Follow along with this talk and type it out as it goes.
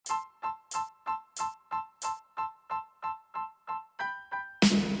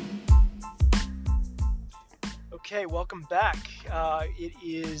Okay, welcome back. It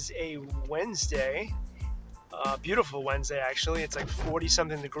is a Wednesday, beautiful Wednesday actually. It's like 40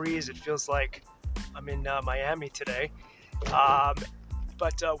 something degrees. It feels like I'm in Miami today. Um,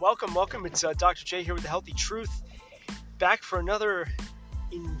 but welcome. It's Dr. J here with The Healthy Truth, back for another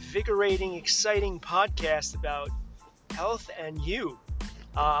invigorating, exciting podcast about health and you.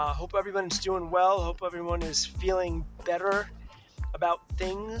 Hope everyone's doing well. Hope everyone is feeling better about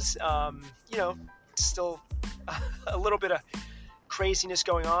things. It's still a little bit of craziness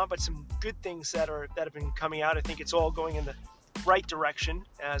going on, but some good things that have been coming out. I think it's all going in the right direction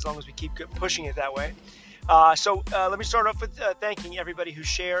as long as we keep pushing it that way. So let me start off with thanking everybody who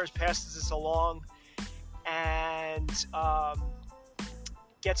shares, passes this along, and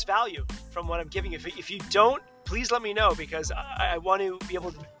gets value from what I'm giving. If you don't, please let me know, because I want to be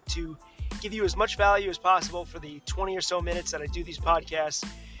able to give you as much value as possible for the 20 or so minutes that I do these podcasts,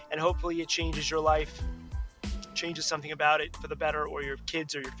 and hopefully it changes your life, changes something about it for the better, or your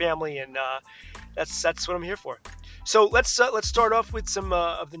kids or your family, and that's what I'm here for. So let's start off with some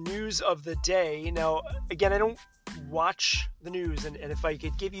of the news of the day. Now, again, I don't watch the news, and if I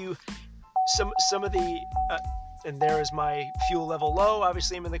could give you some of the and there is my fuel level low.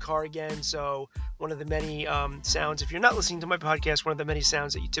 Obviously, I'm in the car again, so one of the many sounds, if you're not listening to my podcast, one of the many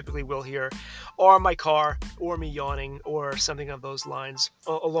sounds that you typically will hear are my car or me yawning or something of those lines,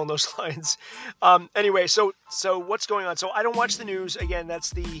 along those lines. Anyway, so what's going on? So I don't watch the news. Again,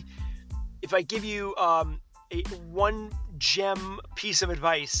 if I give you one gem piece of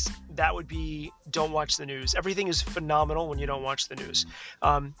advice, that would be don't watch the news. Everything is phenomenal when you don't watch the news.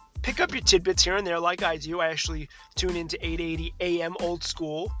 Pick up your tidbits here and there like I do. I actually tune into 880 AM old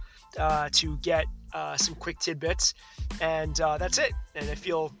school to get some quick tidbits, and that's it. And I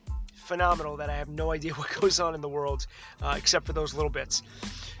feel phenomenal that I have no idea what goes on in the world except for those little bits.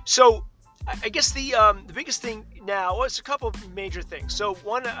 So I guess the biggest thing now, well, it's a couple of major things. So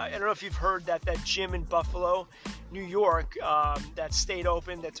one, I don't know if you've heard that gym in Buffalo, New York, that stayed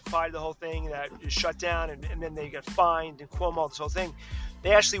open, that defied the whole thing, that is shut down, and then they got fined, and Cuomo, this whole thing.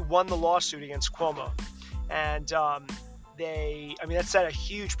 They actually won the lawsuit against Cuomo, and that set a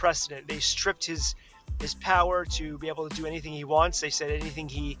huge precedent. They stripped his power to be able to do anything he wants. They said anything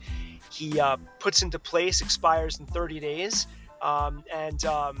he puts into place expires in 30 days. It's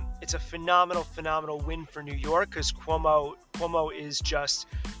a phenomenal win for New York, because Cuomo is just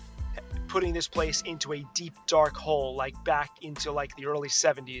putting this place into a deep, dark hole, like back into like the early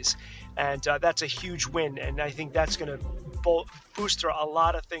 70s. And that's a huge win. And I think that's going to booster a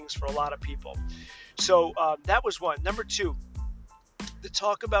lot of things for a lot of people. So that was one. Number two, the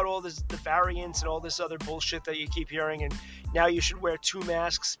talk about all the variants and all this other bullshit that you keep hearing, and now you should wear 2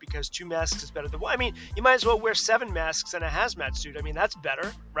 masks because 2 masks is better than one. I mean, you might as well wear 7 masks and a hazmat suit. I mean, that's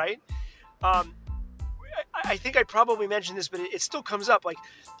better, right? I think I probably mentioned this, but it still comes up. Like,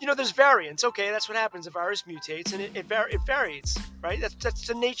 there's variants. Okay, that's what happens. A virus mutates and it varies, right? That's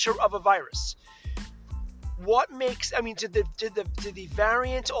the nature of a virus. What makes, did the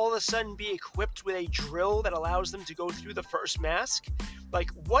variant all of a sudden be equipped with a drill that allows them to go through the first mask?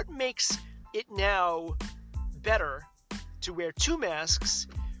 Like, what makes it now better to wear 2 masks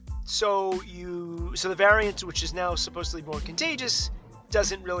so the variant, which is now supposedly more contagious,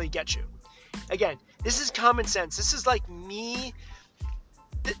 doesn't really get you? Again, this is common sense. This is like me.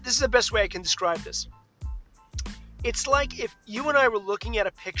 This is the best way I can describe this. It's like if you and I were looking at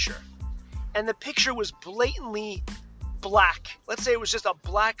a picture, and the picture was blatantly black. Let's say it was just a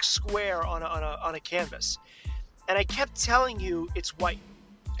black square on a canvas, and I kept telling you it's white.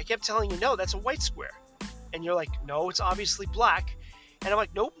 I kept telling you, no, that's a white square, and you're like, no, it's obviously black. And I'm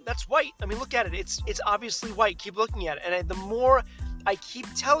like, nope, that's white. I mean, look at it. It's obviously white. Keep looking at it. And the more I keep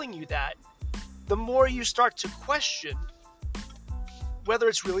telling you that, the more you start to question whether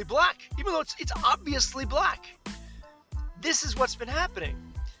it's really black, even though it's obviously black. This is what's been happening.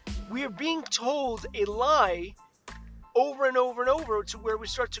 We are being told a lie over and over and over, to where we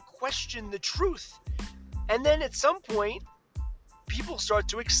start to question the truth. And then at some point, people start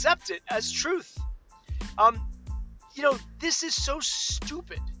to accept it as truth. This is so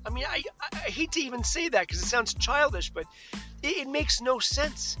stupid. I mean, I hate to even say that because it sounds childish, but it makes no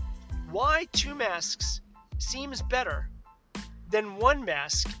sense. Why 2 masks seems better than 1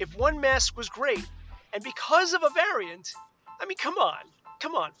 mask if 1 mask was great, and because of a variant? I mean, come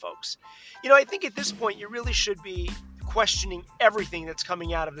on, folks. I think at this point you really should be questioning everything that's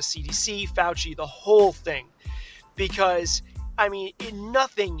coming out of the CDC, Fauci, the whole thing, because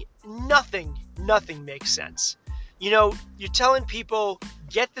nothing makes sense. You're telling people,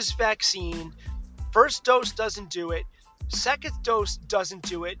 get this vaccine, first dose doesn't do it, second dose doesn't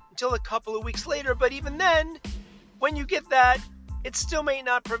do it until a couple of weeks later, but even then, when you get that, it still may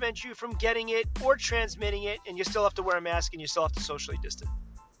not prevent you from getting it or transmitting it, and you still have to wear a mask and you still have to socially distance.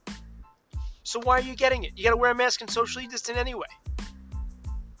 So why are you getting it? You got to wear a mask and socially distance anyway.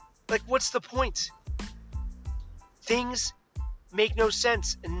 Like, what's the point? Things make no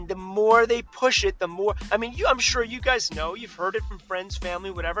sense, and the more they push it, the more. I mean, I'm sure you guys know. You've heard it from friends,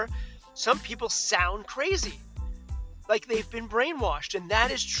 family, whatever. Some people sound crazy, like they've been brainwashed, and that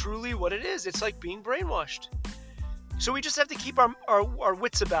is truly what it is. It's like being brainwashed. So we just have to keep our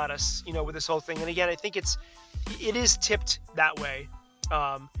wits about us, with this whole thing. And again, I think it is tipped that way.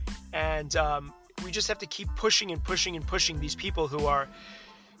 We just have to keep pushing and pushing and pushing these people who are,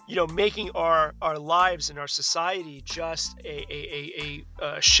 making our lives and our society just a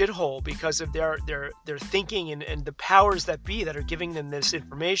shithole because of their thinking and the powers that be that are giving them this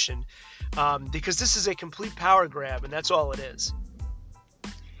information. Because this is a complete power grab, and that's all it is.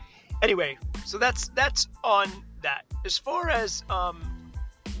 Anyway, so that's on that. As far as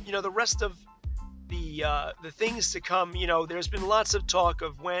the rest of the things to come, there's been lots of talk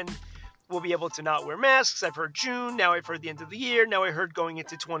of when we'll be able to not wear masks. I've heard June, now I've heard the end of the year, now I heard going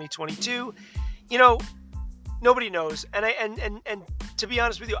into 2022. Nobody knows. And to be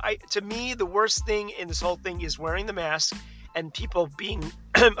honest with you, to me the worst thing in this whole thing is wearing the mask and people being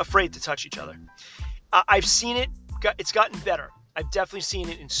afraid to touch each other. I've seen it. It's gotten better. I've definitely seen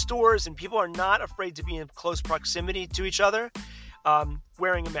it in stores, and people are not afraid to be in close proximity to each other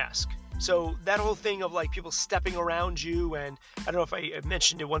wearing a mask. So that whole thing of like people stepping around you, and I don't know if I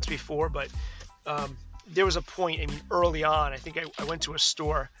mentioned it once before, but there was a point, early on, I think I went to a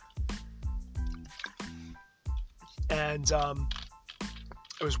store, and I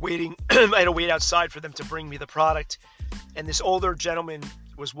was waiting. I had to wait outside for them to bring me the product, and this older gentleman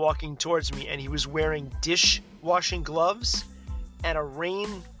was walking towards me, and he was wearing dishwashing gloves and a rain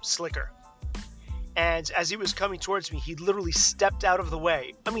slicker. And as he was coming towards me, he literally stepped out of the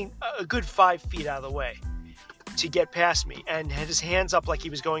way. A good 5 feet out of the way to get past me, and had his hands up like he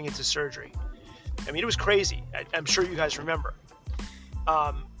was going into surgery. It was crazy. I'm sure you guys remember.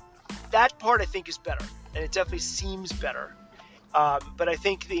 That part I think is better, and it definitely seems better. But I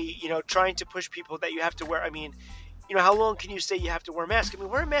think trying to push people that you have to wear, how long can you say you have to wear a mask?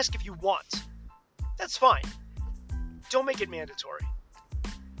 Wear a mask if you want. That's fine. Don't make it mandatory.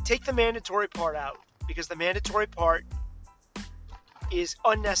 Take the mandatory part out, because the mandatory part is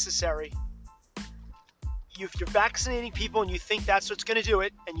unnecessary. If you're vaccinating people and you think that's what's going to do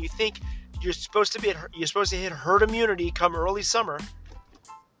it, and you think you're supposed to hit herd immunity come early summer,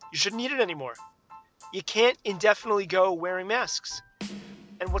 you shouldn't need it anymore. You can't indefinitely go wearing masks.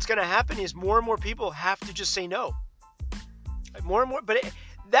 And what's going to happen is more and more people have to just say no. More and more, but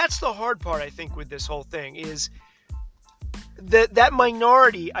that's the hard part, I think, with this whole thing is that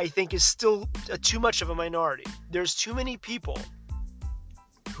minority, I think, is still too much of a minority. There's too many people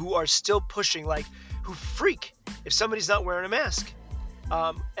who are still pushing, who freak if somebody's not wearing a mask,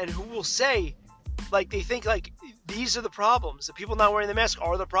 and who will say, they think these are the problems. The people not wearing the mask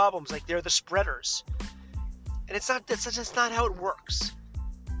are the problems. They're the spreaders, and it's not. That's just not how it works.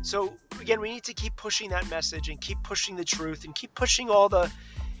 So again, we need to keep pushing that message and keep pushing the truth and keep pushing all the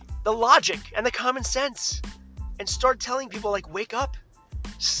logic and the common sense. And start telling people, wake up,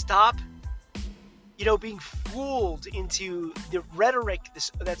 stop, being fooled into the rhetoric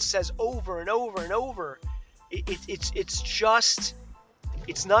that says over and over and over. It's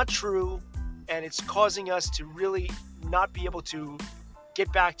not true, and it's causing us to really not be able to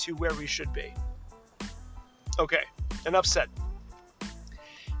get back to where we should be. Okay, enough said.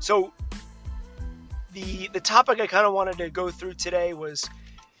 So the topic I kind of wanted to go through today was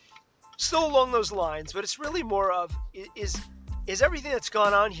still along those lines, but it's really more of, is everything that's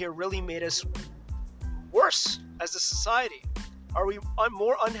gone on here really made us worse as a society? Are we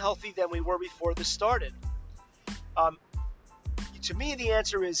more unhealthy than we were before this started? To me, the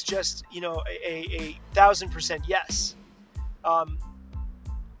answer is just, a 1,000% yes.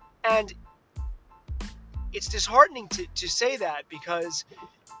 And it's disheartening to say that, because,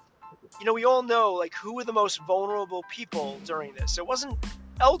 we all know, who were the most vulnerable people during this. It wasn't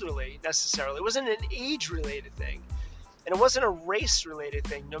elderly necessarily. It wasn't an age-related thing, and it wasn't a race-related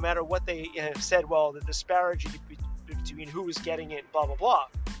thing. No matter what they have said, the disparity between who was getting it, blah blah blah.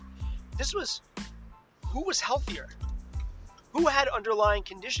 This was who was healthier, who had underlying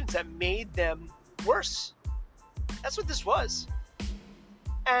conditions that made them worse. That's what this was,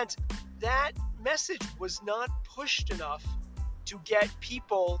 and that message was not pushed enough to get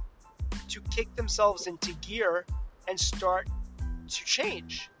people to kick themselves into gear and start to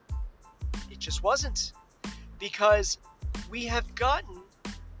change. It just wasn't, because we have gotten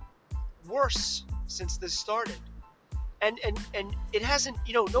worse since this started. and it hasn't,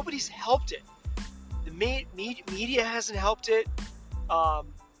 nobody's helped it. The media hasn't helped it.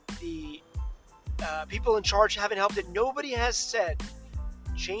 The people in charge haven't helped it. Nobody has said,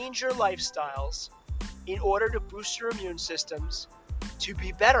 change your lifestyles in order to boost your immune systems to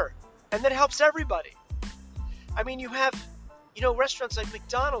be better. And that helps everybody. I mean, you have, restaurants like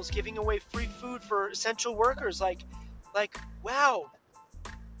McDonald's giving away free food for essential workers. Like, wow,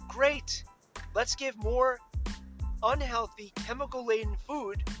 great. Let's give more unhealthy, chemical-laden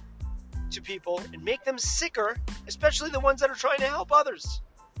food to people and make them sicker, especially the ones that are trying to help others.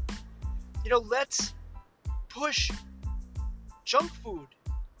 Let's push junk food.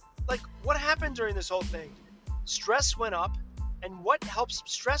 Like, what happened during this whole thing? Stress went up, and what helps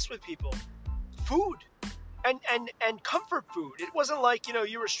stress with people? Food and comfort food. It wasn't like,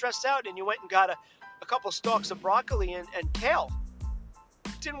 you were stressed out and you went and got a couple stalks of broccoli and kale.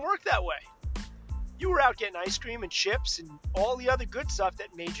 It didn't work that way. You were out getting ice cream and chips and all the other good stuff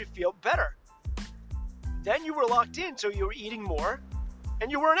that made you feel better. Then you were locked in, so you were eating more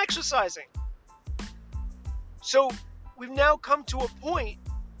and you weren't exercising. So we've now come to a point,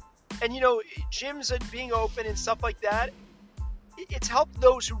 and gyms are being open and stuff like that. It's helped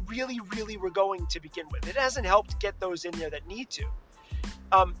those who really, really were going to begin with. It hasn't helped get those in there that need to.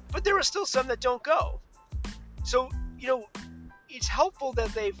 But there are still some that don't go. So, it's helpful that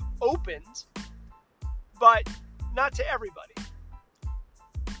they've opened, but not to everybody.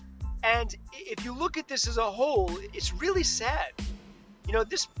 And if you look at this as a whole, it's really sad.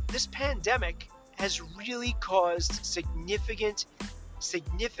 This pandemic has really caused significant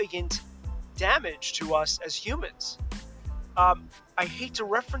damage to us as humans. I hate to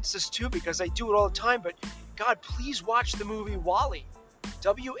reference this too because I do it all the time, but God, please watch the movie WALL-E.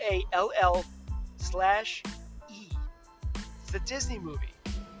 WALL/E. It's the Disney movie.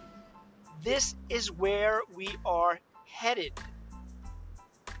 This is where we are headed.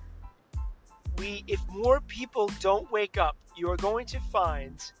 If more people don't wake up, you are going to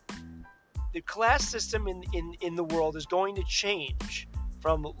find the class system in the world is going to change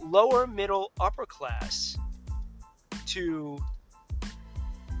from lower, middle, upper class to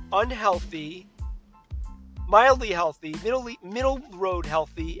unhealthy, mildly healthy, middle road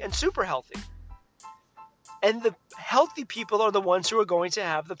healthy, and super healthy. And the healthy people are the ones who are going to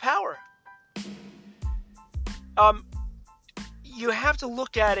have the power. You have to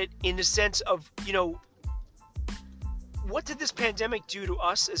look at it in the sense of, what did this pandemic do to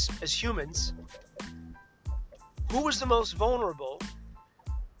us as humans? Who was the most vulnerable?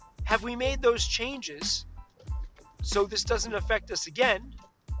 Have we made those changes so this doesn't affect us again?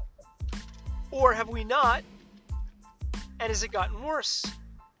 Or have we not? And has it gotten worse?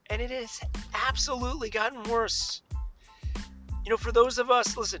 And it has absolutely gotten worse. For those of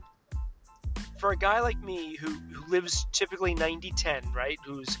us, listen, for a guy like me who lives typically 90-10, right?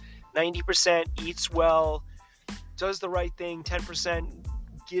 Who's 90% eats well, does the right thing, 10%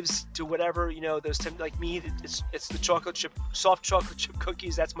 gives to whatever, those 10, like me, it's the soft chocolate chip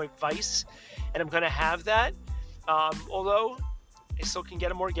cookies. That's my vice. And I'm going to have that. Although I still can get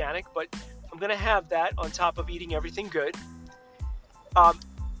them organic, but I'm going to have that on top of eating everything good.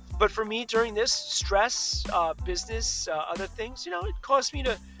 But for me, during this stress, business, other things, it caused me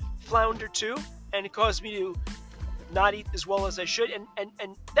to flounder too, and it caused me to not eat as well as I should, and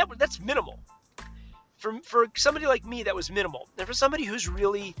that's minimal. For somebody like me, that was minimal. And for somebody who's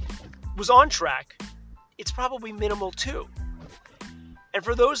really was on track, it's probably minimal too. And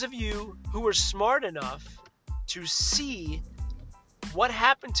for those of you who are smart enough to see what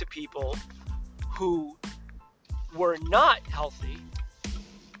happened to people who were not healthy,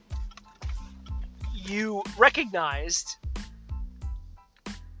 you recognized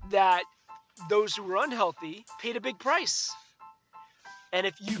that those who were unhealthy paid a big price. And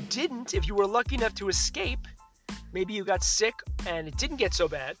if you were lucky enough to escape, maybe you got sick and it didn't get so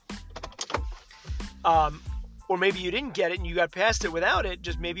bad, or maybe you didn't get it and you got past it without it,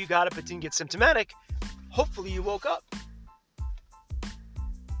 just maybe you got it but didn't get symptomatic, hopefully you woke up.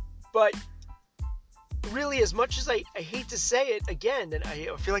 But really, as much as I hate to say it again, and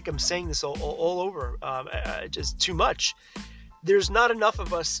I feel like I'm saying this all over, just too much, there's not enough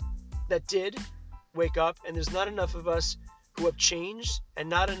of us that did wake up, and there's not enough of us who have changed, and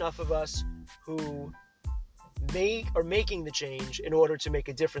not enough of us who are making the change in order to make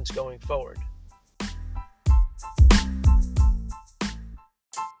a difference going forward.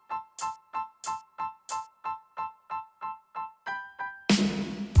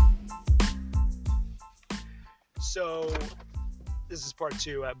 So this is part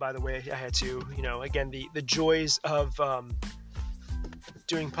two. By the way, I had to, again, the joys of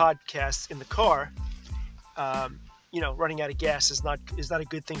doing podcasts in the car. running out of gas is not a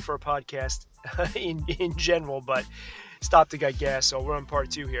good thing for a podcast in general, but stopped to get gas, so we're on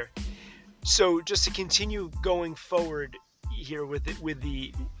part 2 here. So just to continue going forward here with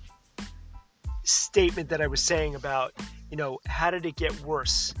the statement that I was saying about, how did it get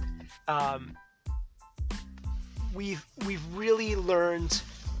worse? We've really learned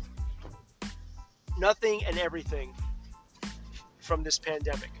nothing and everything from this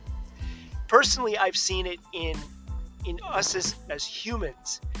pandemic. Personally, I've seen it in us as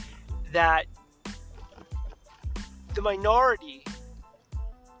humans, that the minority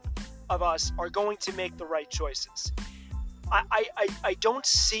of us are going to make the right choices. I don't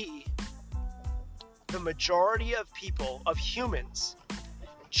see the majority of people, of humans,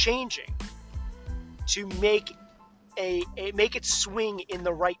 changing to make it swing in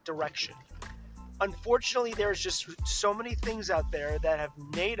the right direction. Unfortunately, there's just so many things out there that have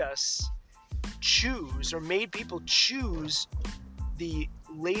made us choose, or made people choose, the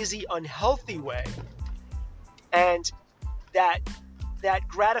lazy, unhealthy way, and that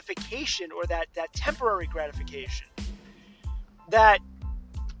gratification, or that temporary gratification, that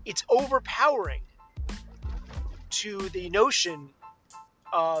it's overpowering to the notion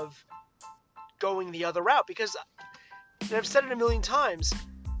of going the other route. Because, and I've said it a million times,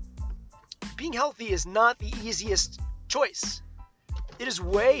 being healthy is not the easiest choice. It is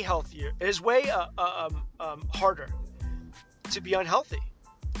way healthier. It is way harder to be unhealthy.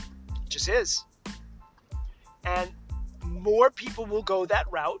 It just is. And more people will go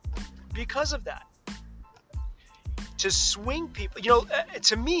that route because of that. To swing people,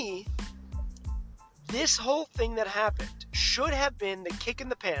 to me, this whole thing that happened should have been the kick in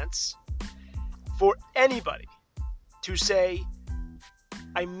the pants for anybody to say,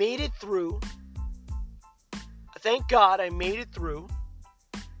 I made it through. Thank God I made it through.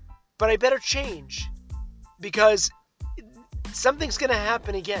 But I better change, because something's going to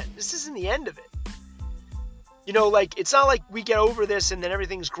happen again. This isn't the end of it. It's not like we get over this and then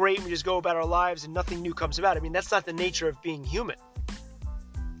everything's great and we just go about our lives and nothing new comes about. I mean, that's not the nature of being human.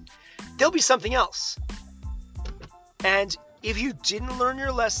 There'll be something else. And if you didn't learn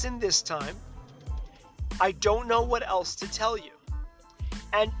your lesson this time, I don't know what else to tell you.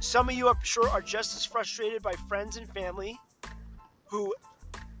 And some of you, I'm sure, are just as frustrated by friends and family who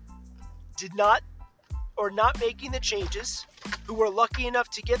did not, or not making the changes, who were lucky enough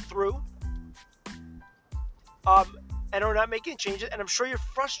to get through, and are not making changes. And I'm sure you're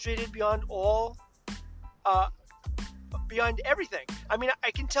frustrated beyond everything. I mean,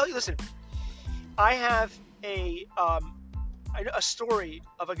 I can tell you, listen, I have a story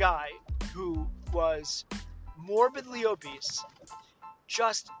of a guy who was morbidly obese,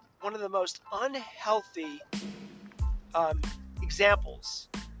 just one of the most unhealthy examples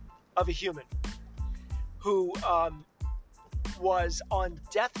of a human, who was on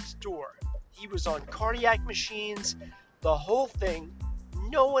death's door. He was on cardiac machines, the whole thing.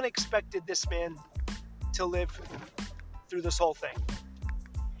 No one expected this man to live through this whole thing.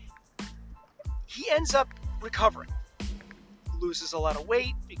 He ends up recovering, loses a lot of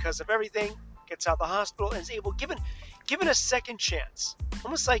weight because of everything, gets out of the hospital, and is able, given a second chance.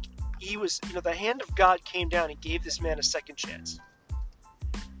 Almost like he was, the hand of God came down and gave this man a second chance.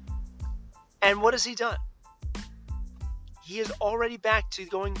 And what has he done? He is already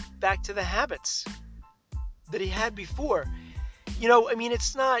going back to the habits that he had before.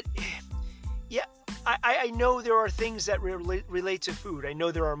 It's not... Yeah, I know there are things that relate to food. I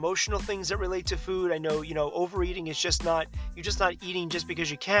know there are emotional things that relate to food. I know, overeating is just not... You're just not eating just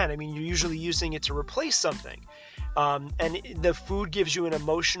because you can. I mean, you're usually using it to replace something. And the food gives you an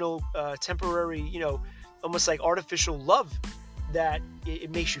emotional, temporary, almost like artificial love, that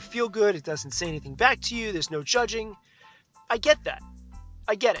it makes you feel good. It doesn't say anything back to you. There's no judging. I get that.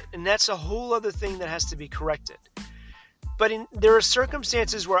 I get it. And that's a whole other thing that has to be corrected. But there are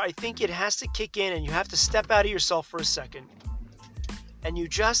circumstances where I think it has to kick in, and you have to step out of yourself for a second. And you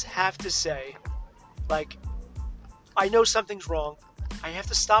just have to say, I know something's wrong. I have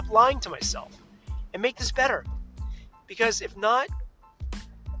to stop lying to myself and make this better. Because if not,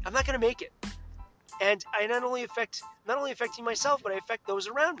 I'm not going to make it. And I not only affecting myself, but I affect those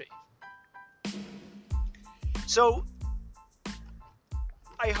around me. So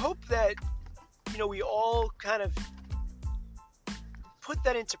I hope that, we all kind of put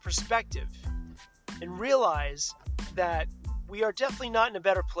that into perspective and realize that we are definitely not in a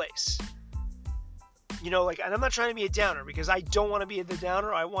better place. And I'm not trying to be a downer, because I don't want to be the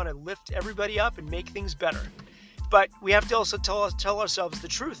downer. I want to lift everybody up and make things better. But we have to also tell ourselves the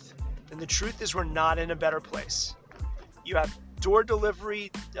truth. And the truth is, we're not in a better place. You have door delivery,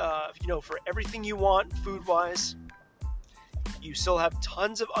 for everything you want, food-wise. You still have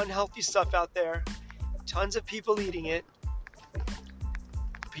tons of unhealthy stuff out there, tons of people eating it.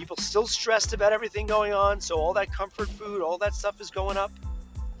 People still stressed about everything going on, so all that comfort food, all that stuff is going up.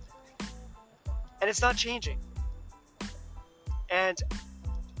 And it's not changing. And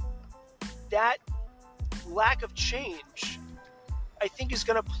that lack of change, I think, is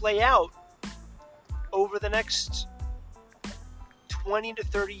going to play out over the next 20 to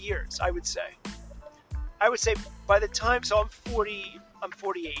 30 years, I would say. I would say by the time, so I'm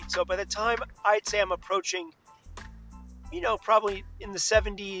 48. So by the time I'd say I'm approaching, probably in the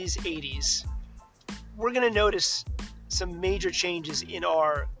 70s, 80s, we're going to notice some major changes in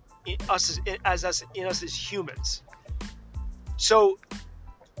us as humans. So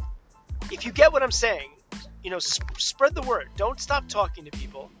if you get what I'm saying, spread the word. Don't stop talking to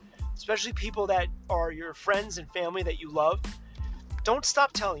people, especially people that are your friends and family that you love. Don't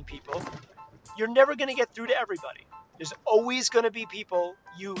stop telling people. You're never going to get through to everybody. There's always going to be people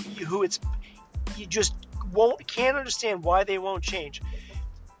you just can't understand why they won't change.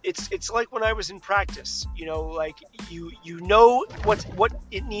 It's like when I was in practice, like what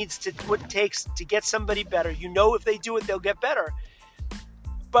it takes to get somebody better. If they do it, they'll get better.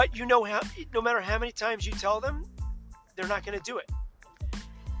 But no matter how many times you tell them, they're not going to do it.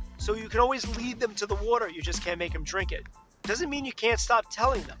 So you can always lead them to the water. You just can't make them drink it. Doesn't mean you can't stop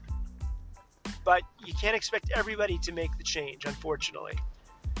telling them. But you can't expect everybody to make the change, unfortunately.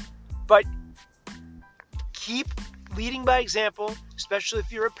 But keep leading by example, especially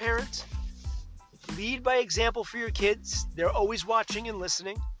if you're a parent. Lead by example for your kids. They're always watching and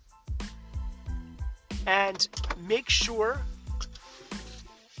listening. And make sure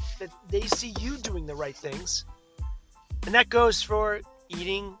that they see you doing the right things. And that goes for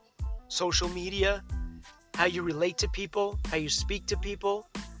eating, social media, how you relate to people, how you speak to people.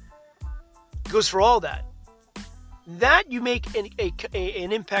 It goes for all that. That you make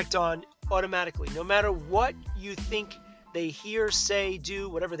an impact on automatically. No matter what you think they hear, say, do,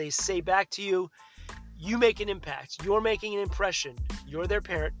 whatever they say back to you, you make an impact. You're making an impression. You're their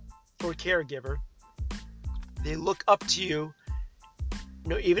parent or caregiver. They look up to you,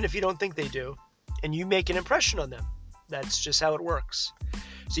 even if you don't think they do, and you make an impression on them. That's just how it works.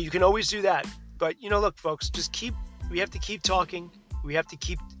 So you can always do that. But, look, folks, we have to keep talking. We have to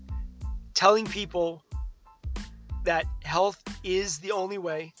keep telling people that health is the only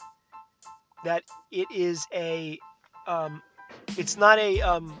way, that it is it's not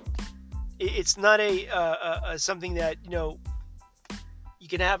something that, you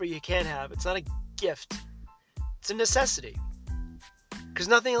can have or you can't have. It's not a gift. It's a necessity, because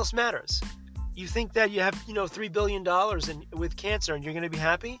nothing else matters. You think that you have, $3 billion with cancer and you're going to be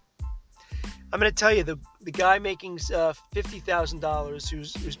happy? I'm going to tell you, the guy making $50,000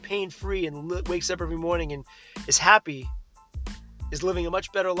 who's pain-free and wakes up every morning and is happy is living a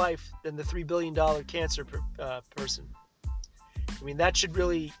much better life than the $3 billion cancer person. I mean, that should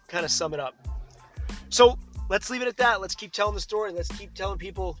really kind of sum it up. So let's leave it at that. Let's keep telling the story. Let's keep telling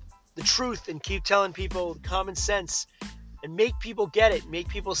people the truth and keep telling people common sense and make people get it. Make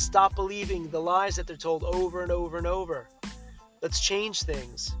people stop believing the lies that they're told over and over and over. Let's change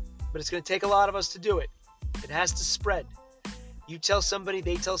things. But it's going to take a lot of us to do it. It has to spread. You tell somebody,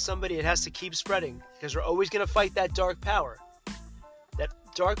 they tell somebody, it has to keep spreading, because we're always going to fight that dark power. That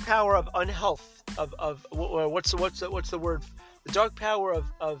dark power of unhealth, of what's the word? The dark power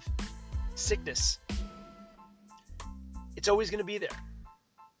of sickness. It's always going to be there.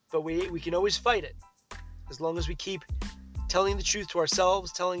 But we can always fight it, as long as we keep telling the truth to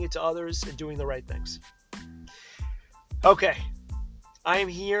ourselves, telling it to others, and doing the right things. Okay. I am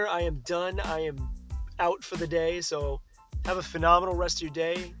here. I am done. I am out for the day. So have a phenomenal rest of your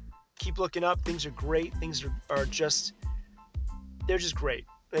day. Keep looking up. Things are great. Things are just, they're just great.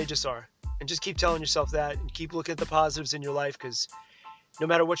 They just are. And just keep telling yourself that, and keep looking at the positives in your life, because no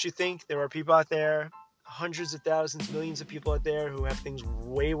matter what you think, there are people out there, hundreds of thousands, millions of people out there who have things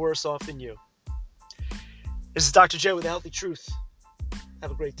way worse off than you. This is Dr. J with The Healthy Truth. Have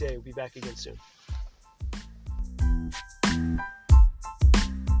a great day. We'll be back again soon.